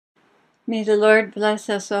May the Lord bless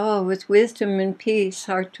us all with wisdom and peace,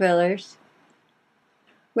 heart dwellers.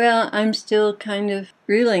 Well, I'm still kind of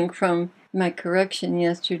reeling from my correction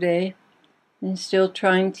yesterday and still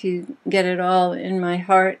trying to get it all in my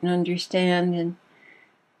heart and understand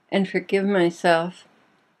and forgive myself.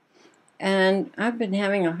 And I've been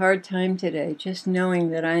having a hard time today, just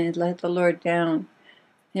knowing that I had let the Lord down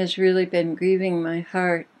has really been grieving my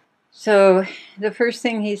heart. So the first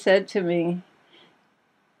thing he said to me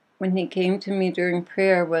when he came to me during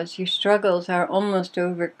prayer was, "Your struggles are almost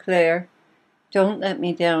over, Claire. Don't let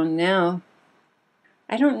me down now."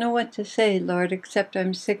 I don't know what to say, Lord, except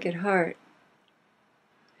I'm sick at heart.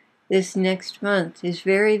 This next month is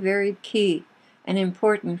very, very key and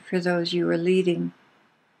important for those you are leading.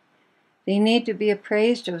 They need to be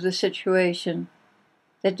appraised of the situation.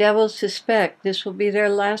 The devils suspect this will be their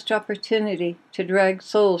last opportunity to drag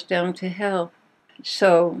souls down to hell.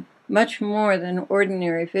 So much more than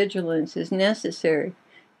ordinary vigilance is necessary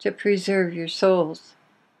to preserve your souls.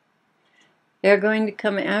 They're going to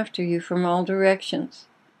come after you from all directions.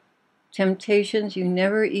 Temptations you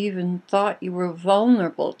never even thought you were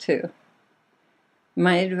vulnerable to.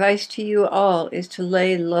 My advice to you all is to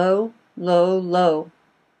lay low, low, low,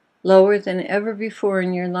 lower than ever before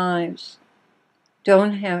in your lives.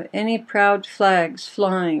 Don't have any proud flags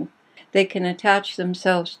flying they can attach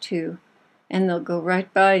themselves to, and they'll go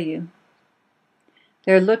right by you.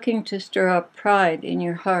 They're looking to stir up pride in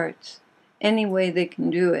your hearts, any way they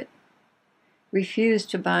can do it. Refuse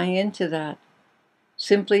to buy into that.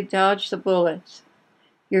 Simply dodge the bullets.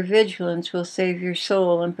 Your vigilance will save your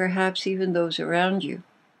soul and perhaps even those around you.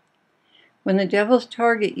 When the devils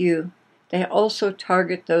target you, they also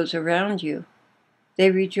target those around you. They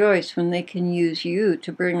rejoice when they can use you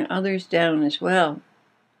to bring others down as well.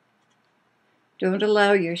 Don't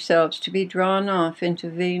allow yourselves to be drawn off into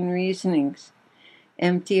vain reasonings,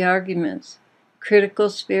 empty arguments, critical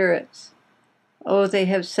spirits. Oh, they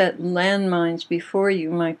have set landmines before you,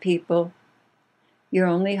 my people. Your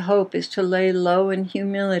only hope is to lay low in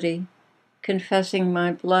humility, confessing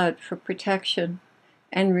my blood for protection,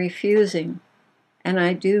 and refusing, and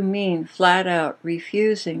I do mean flat out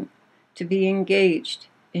refusing, to be engaged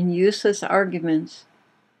in useless arguments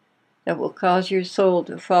that will cause your soul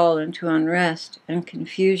to fall into unrest and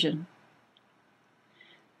confusion.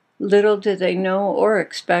 Little do they know or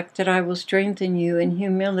expect that I will strengthen you in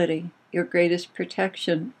humility, your greatest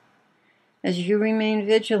protection. As you remain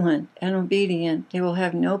vigilant and obedient, they will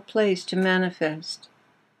have no place to manifest.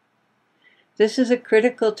 This is a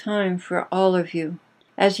critical time for all of you.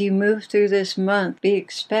 As you move through this month, be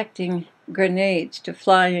expecting grenades to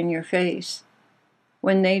fly in your face.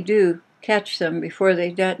 When they do, catch them before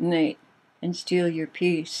they detonate and steal your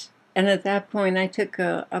peace. And at that point, I took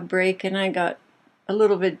a break and I got a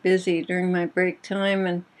little bit busy during my break time,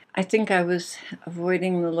 and I think I was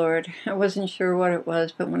avoiding the Lord. I wasn't sure what it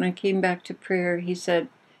was, but when I came back to prayer, he said,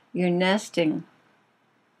 "You're nesting."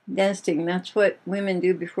 Nesting, that's what women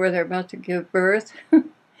do before they're about to give birth.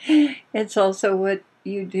 It's also what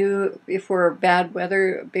you do before bad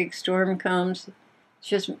weather, a big storm comes. It's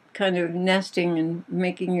just kind of nesting and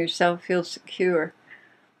making yourself feel secure.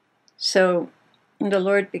 So the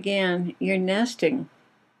Lord began, "You're nesting.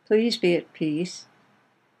 Please be at peace.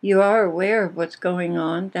 You are aware of what's going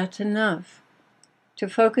on. That's enough. To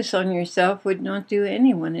focus on yourself would not do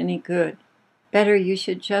anyone any good. Better you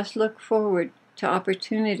should just look forward to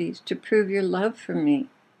opportunities to prove your love for me.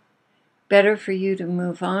 Better for you to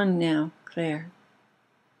move on now, Claire."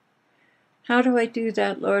 How do I do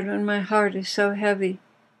that, Lord, when my heart is so heavy?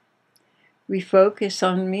 Refocus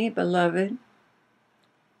on me, beloved.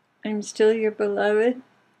 I'm still your beloved.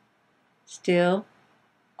 Still,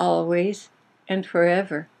 always, and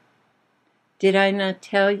forever. Did I not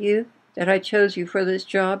tell you that I chose you for this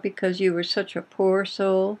job because you were such a poor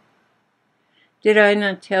soul? Did I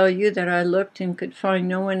not tell you that I looked and could find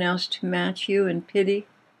no one else to match you in pity?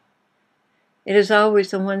 It is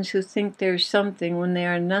always the ones who think there's something when they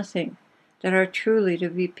are nothing that are truly to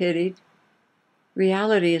be pitied.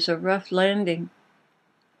 Reality is a rough landing.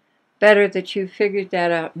 Better that you figured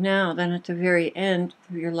that out now than at the very end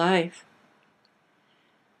of your life.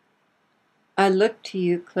 I looked to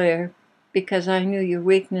you, Claire, because I knew your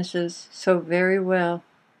weaknesses so very well,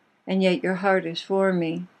 and yet your heart is for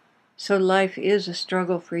me, so life is a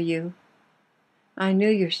struggle for you. I knew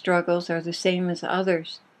your struggles are the same as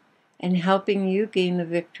others, and helping you gain the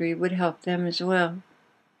victory would help them as well.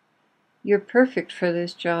 You're perfect for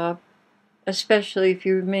this job, especially if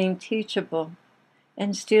you remain teachable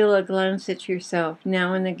and steal a glance at yourself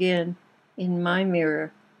now and again in my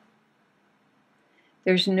mirror.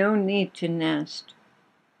 There's no need to nest.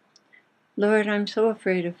 Lord, I'm so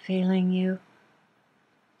afraid of failing you.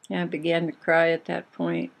 And I began to cry at that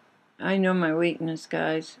point. I know my weakness,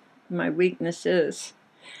 guys. My weaknesses.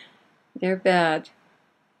 They're bad.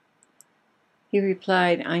 He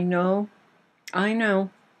replied, I know,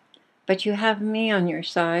 but you have me on your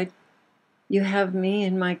side. You have me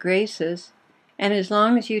in my graces, and as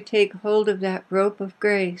long as you take hold of that rope of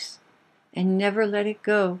grace and never let it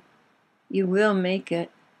go, you will make it.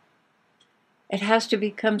 It has to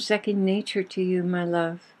become second nature to you, my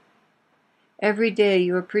love. Every day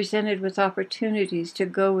you are presented with opportunities to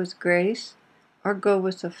go with grace or go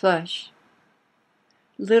with the flesh.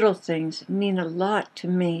 Little things mean a lot to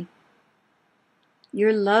me.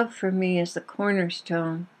 Your love for me is the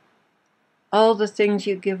cornerstone. All the things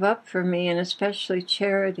you give up for me, and especially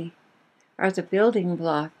charity, are the building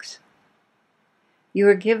blocks. You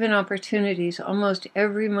are given opportunities almost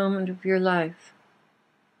every moment of your life.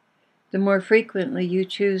 The more frequently you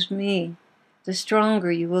choose me, the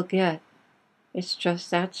stronger you will get. It's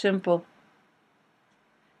just that simple.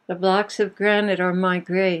 The blocks of granite are my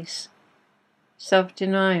grace,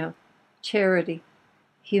 self-denial, charity,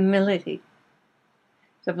 humility.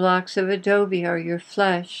 The blocks of adobe are your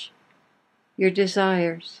flesh, your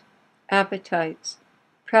desires, appetites,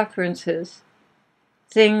 preferences,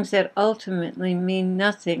 things that ultimately mean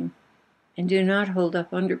nothing and do not hold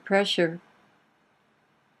up under pressure.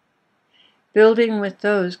 Building with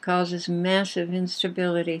those causes massive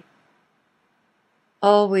instability.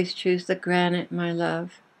 Always choose the granite, my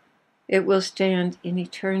love. It will stand in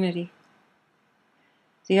eternity.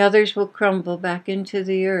 The others will crumble back into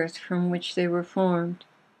the earth from which they were formed.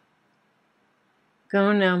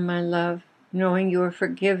 Go now, my love, knowing you are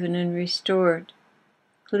forgiven and restored.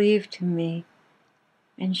 Cleave to me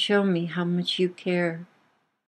and show me how much you care.